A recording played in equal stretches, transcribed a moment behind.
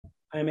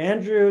I'm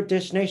Andrew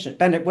Dish Nation.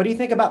 Benedict, what do you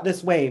think about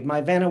this wave, my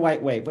Vanna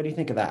White wave? What do you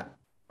think of that?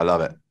 I love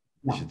it.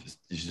 No.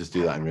 You should just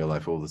do that in real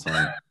life all the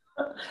time.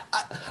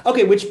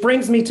 Okay, which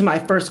brings me to my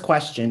first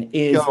question Go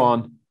is,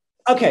 on.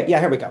 okay, yeah,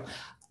 here we go.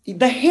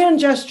 The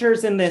hand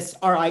gestures in this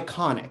are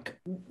iconic.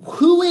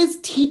 Who is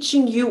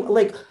teaching you,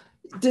 like,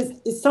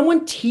 is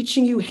someone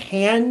teaching you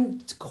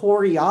hand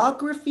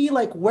choreography?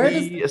 Like, where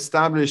does, We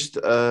established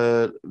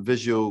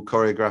visual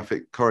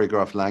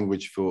choreographed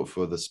language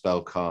for the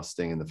spell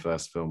casting in the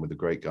first film with a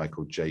great guy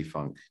called J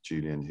Funk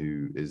Julian,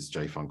 who is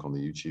J Funk on the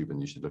YouTube,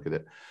 and you should look at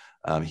it.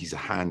 He's a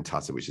hand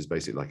tutter, which is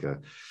basically like a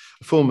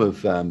form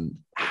of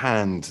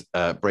hand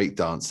break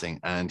dancing,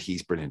 and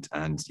he's brilliant.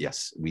 And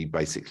yes, we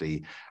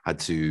basically had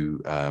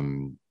to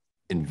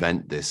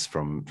invent this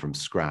from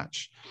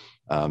scratch.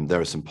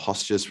 There are some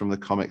postures from the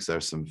comics. There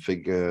are some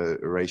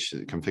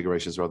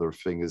configurations rather of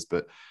fingers,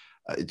 but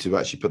to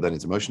actually put that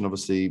into motion,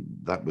 obviously,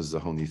 that was a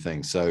whole new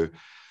thing. So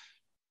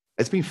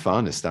it's been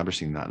fun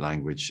establishing that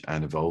language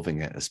and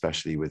evolving it,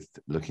 especially with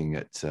looking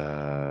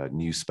at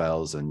new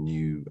spells and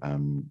new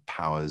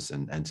powers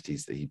and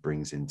entities that he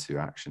brings into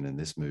action in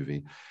this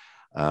movie.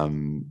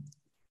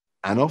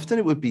 And often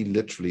it would be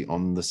literally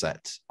on the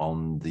set,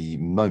 on the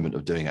moment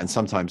of doing it. And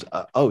sometimes,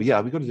 oh yeah,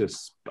 we've got to do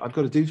this. I've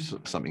got to do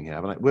something here.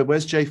 I'm like,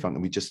 where's J Funk?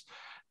 And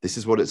this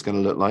is what it's going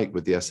to look like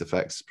with the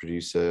SFX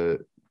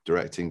producer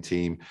directing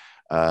team.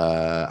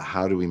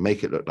 How do we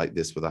make it look like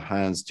this with our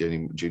hands?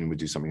 Julian would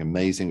do something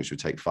amazing, which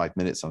would take 5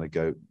 minutes. And I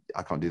go,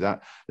 I can't do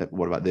that.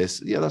 What about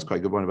this? Yeah, that's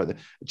quite good. What about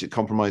this?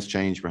 Compromise,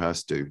 change,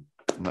 rehearse, do.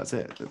 And that's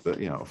it.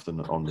 But, often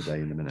on the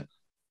day, in the minute.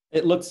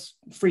 it looks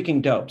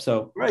freaking dope.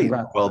 So Great.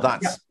 congrats. Well,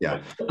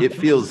 yeah. It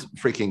feels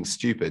freaking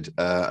stupid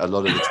a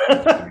lot of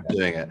the time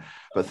doing it,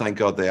 but thank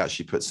God they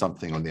actually put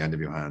something on the end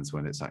of your hands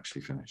when it's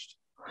actually finished.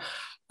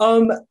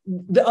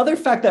 The other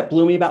fact that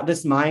blew me about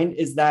this mine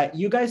is that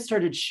you guys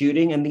started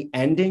shooting and the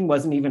ending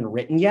wasn't even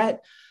written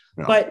yet.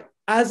 Yeah. But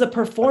as a That's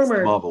the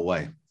performer, Marvel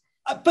way.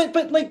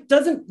 but like,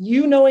 doesn't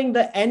you knowing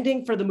the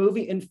ending for the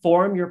movie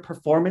inform your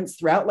performance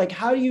throughout? Like,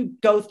 how do you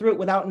go through it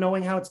without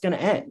knowing how it's going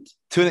to end?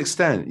 To an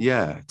extent,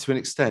 yeah. To an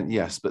extent,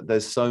 yes. But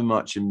there's so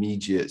much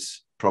immediate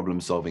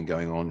problem solving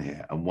going on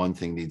here, and one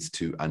thing leads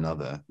to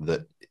another.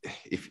 That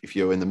if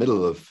you're in the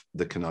middle of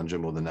the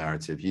conundrum or the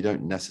narrative, you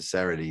don't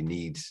necessarily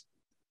need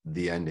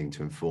the ending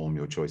to inform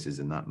your choices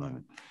in that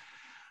moment.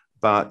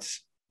 But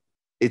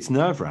it's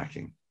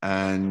nerve-wracking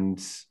and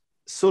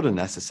sort of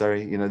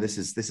necessary. This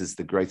is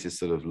the greatest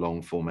sort of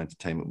long form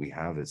entertainment we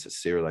have. It's a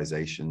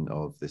serialization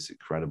of this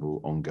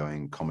incredible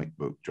ongoing comic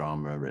book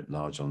drama writ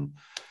large on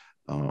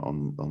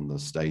the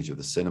stage of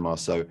the cinema.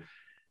 So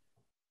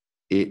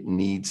it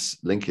needs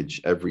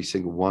linkage. Every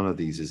single one of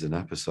these is an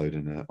episode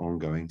in an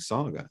ongoing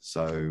saga.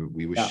 So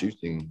we were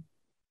shooting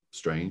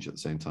Strange at the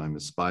same time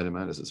as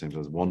Spider-Man, at the same time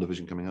as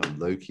WandaVision coming out,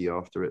 Loki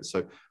after it.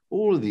 So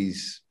all of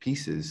these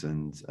pieces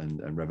and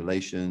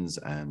revelations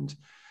and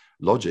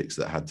logics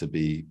that had to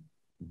be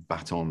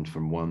batoned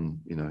from one,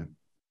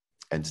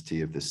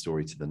 entity of this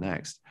story to the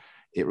next,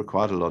 it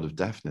required a lot of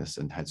deftness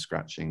and head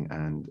scratching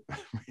and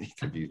really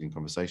confusing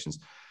conversations,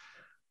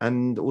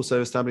 and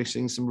also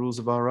establishing some rules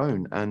of our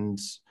own. And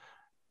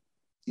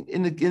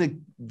in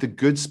the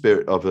good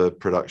spirit of a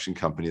production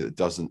company that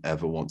doesn't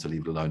ever want to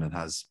leave it alone and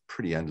has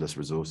pretty endless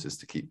resources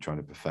to keep trying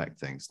to perfect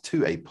things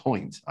to a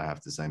point, I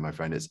have to say, my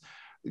friend, it's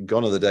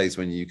gone are the days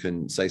when you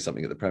can say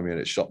something at the premiere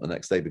and it's shot the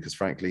next day, because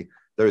frankly,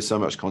 there is so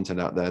much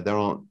content out there. There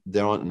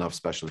aren't enough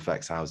special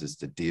effects houses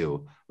to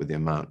deal with the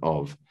amount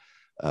of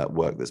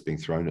work that's being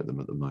thrown at them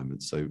at the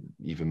moment. So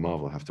even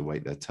Marvel have to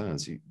wait their turn.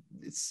 So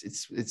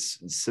it's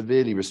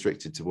severely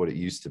restricted to what it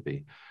used to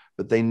be,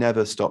 but they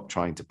never stop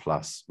trying to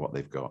plus what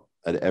they've got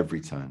at every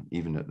turn,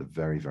 even at the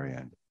very, very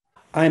end.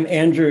 I'm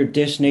Andrew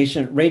Dish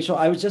Nation. Rachel,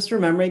 I was just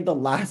remembering the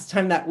last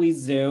time that we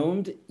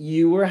Zoomed,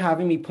 you were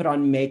having me put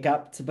on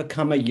makeup to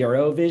become a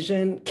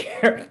Eurovision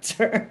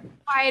character.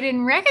 I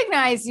didn't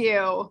recognize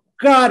you.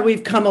 God,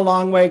 we've come a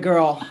long way,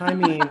 girl. I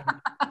mean,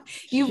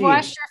 You've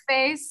washed your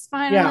face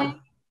finally.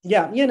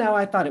 Yeah.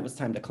 I thought it was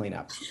time to clean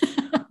up.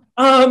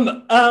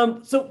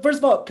 So first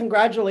of all,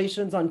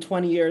 congratulations on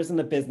 20 years in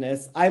the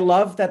business. I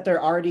love that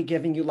they're already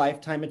giving you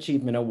lifetime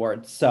achievement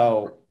awards.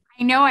 So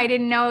I know, I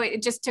didn't know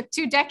it just took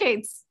 2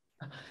 decades.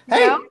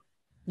 Hey,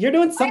 you're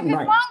doing something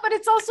right. Long, but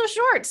it's also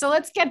short. So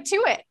let's get to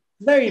it.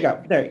 There you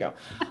go.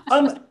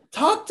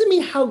 Talk to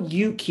me how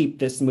you keep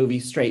this movie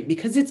straight,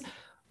 because it's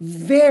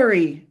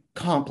very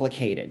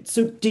complicated.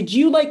 So did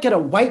you get a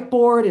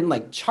whiteboard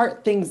and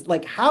chart things?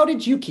 How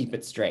did you keep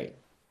it straight?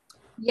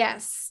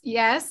 Yes.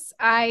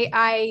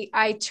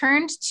 I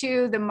turned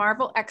to the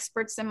Marvel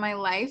experts in my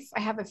life. I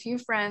have a few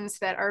friends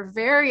that are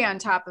very on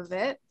top of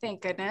it,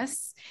 thank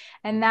goodness.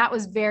 And that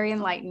was very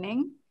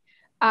enlightening.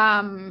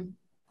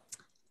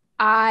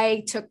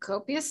 I took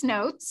copious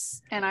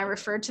notes and I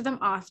referred to them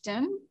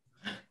often.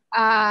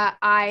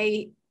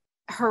 I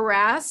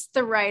harassed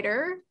the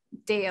writer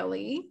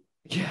daily.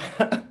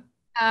 Yeah.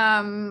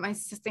 I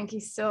think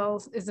he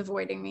still is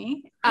avoiding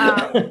me.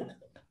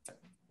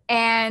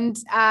 And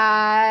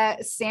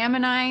Sam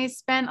and I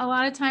spent a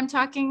lot of time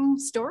talking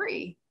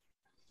story.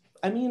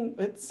 I mean,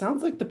 it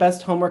sounds like the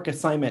best homework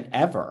assignment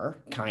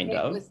ever, kind It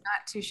of. was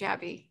not too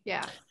shabby.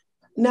 Yeah.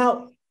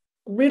 Now,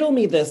 riddle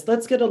me this.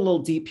 Let's get a little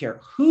deep here.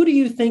 Who do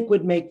you think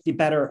would make the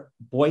better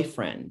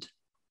boyfriend?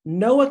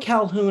 Noah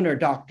Calhoun or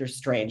Doctor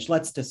Strange?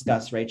 Let's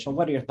discuss, Rachel.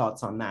 What are your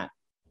thoughts on that?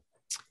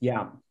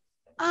 Yeah.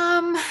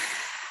 I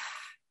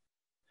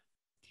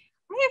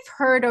have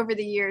heard over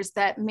the years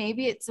that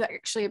maybe it's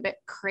actually a bit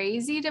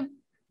crazy to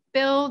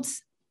build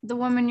the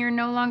woman you're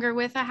no longer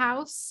with a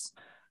house.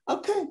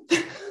 Okay.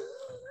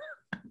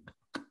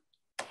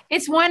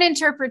 It's one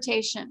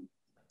interpretation.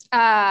 It's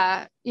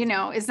not,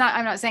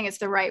 I'm not saying it's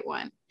the right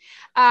one.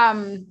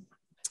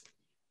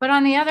 But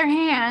on the other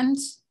hand,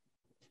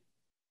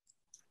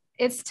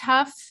 it's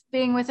tough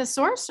being with a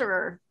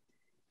sorcerer.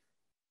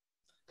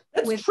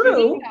 That's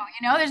true.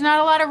 There's not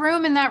a lot of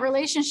room in that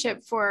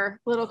relationship for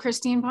little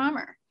Christine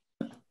Palmer.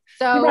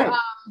 So right.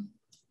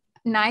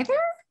 Neither.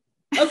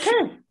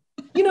 Okay.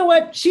 You know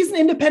what? She's an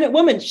independent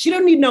woman. She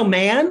don't need no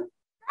man.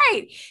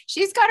 Right.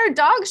 She's got her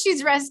dog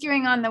she's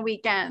rescuing on the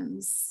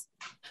weekends.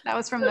 That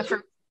was from the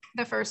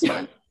first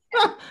one.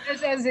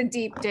 This is a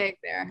deep dig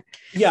there.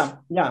 Yeah.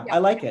 I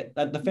like it.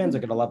 The fans are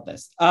going to love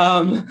this.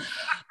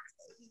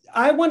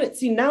 I want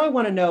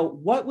to know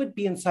what would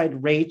be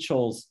inside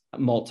Rachel's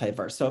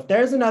multiverse. So if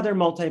there's another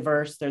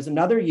multiverse, there's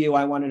another you,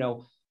 I want to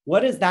know,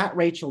 what is that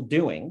Rachel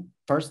doing,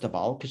 first of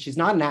all, because she's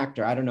not an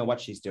actor. I don't know what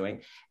she's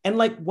doing. And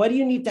like, what do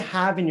you need to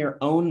have in your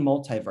own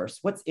multiverse?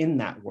 What's in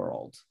that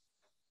world?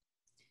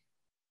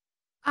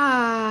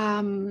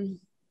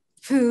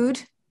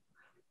 Food.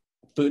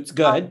 Food's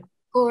good.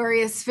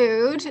 Glorious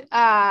food.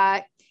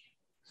 And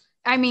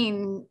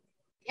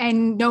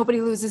nobody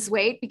loses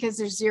weight because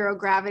there's zero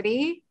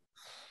gravity.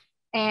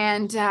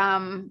 And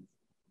you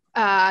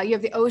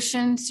have the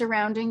ocean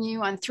surrounding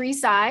you on 3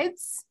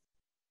 sides.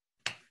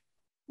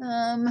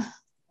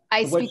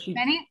 I speak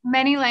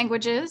many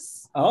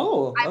languages.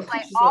 Oh, I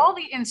play all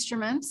the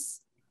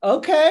instruments.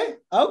 Okay.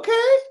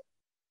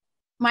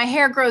 My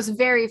hair grows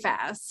very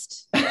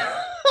fast.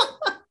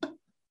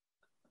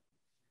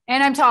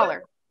 And I'm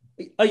taller.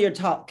 Oh, you're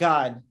tall.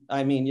 God,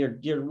 I mean,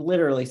 you're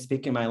literally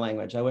speaking my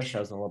language. I wish I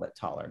was a little bit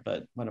taller,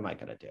 but what am I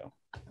going to do?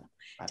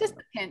 Just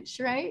a pinch,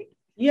 right?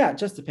 Yeah,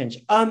 just a pinch.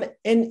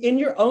 In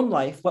your own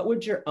life, what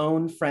would your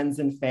own friends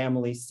and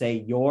family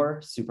say your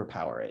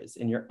superpower is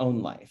in your own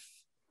life?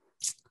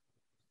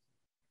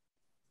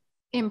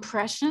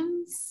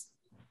 Impressions,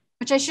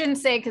 which I shouldn't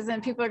say because then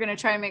people are going to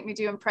try to make me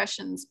do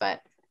impressions, but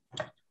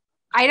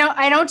I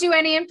don't do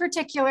any in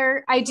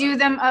particular. I do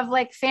them of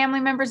like family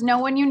members, no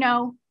one you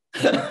know.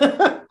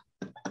 But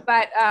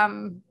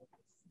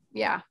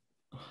yeah.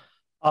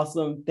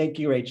 Awesome. Thank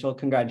you, Rachel.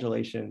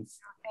 Congratulations.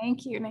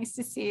 Thank you. Nice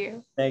to see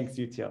you. Thanks,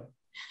 you too.